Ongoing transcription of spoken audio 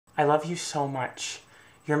I love you so much.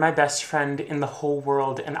 You're my best friend in the whole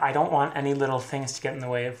world, and I don't want any little things to get in the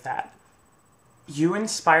way of that. You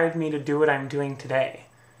inspired me to do what I'm doing today.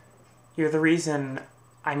 You're the reason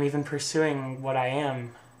I'm even pursuing what I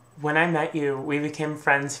am. When I met you, we became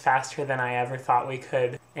friends faster than I ever thought we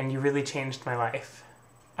could, and you really changed my life.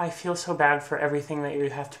 I feel so bad for everything that you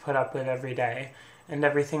have to put up with every day, and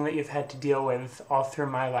everything that you've had to deal with all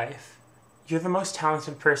through my life. You're the most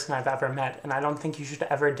talented person I've ever met, and I don't think you should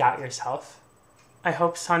ever doubt yourself. I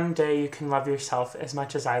hope someday you can love yourself as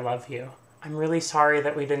much as I love you. I'm really sorry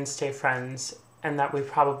that we didn't stay friends, and that we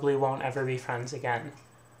probably won't ever be friends again.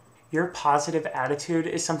 Your positive attitude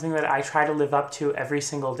is something that I try to live up to every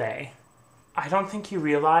single day. I don't think you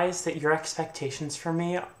realize that your expectations for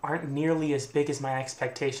me aren't nearly as big as my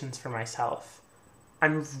expectations for myself.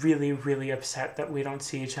 I'm really, really upset that we don't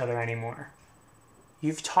see each other anymore.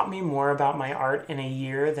 You've taught me more about my art in a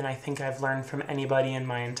year than I think I've learned from anybody in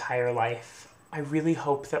my entire life. I really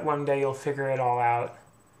hope that one day you'll figure it all out,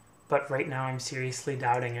 but right now I'm seriously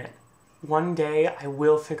doubting it. One day I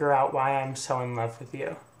will figure out why I'm so in love with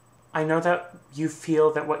you. I know that you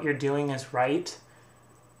feel that what you're doing is right,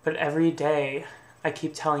 but every day I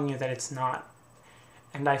keep telling you that it's not.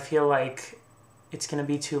 And I feel like it's going to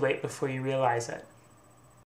be too late before you realize it.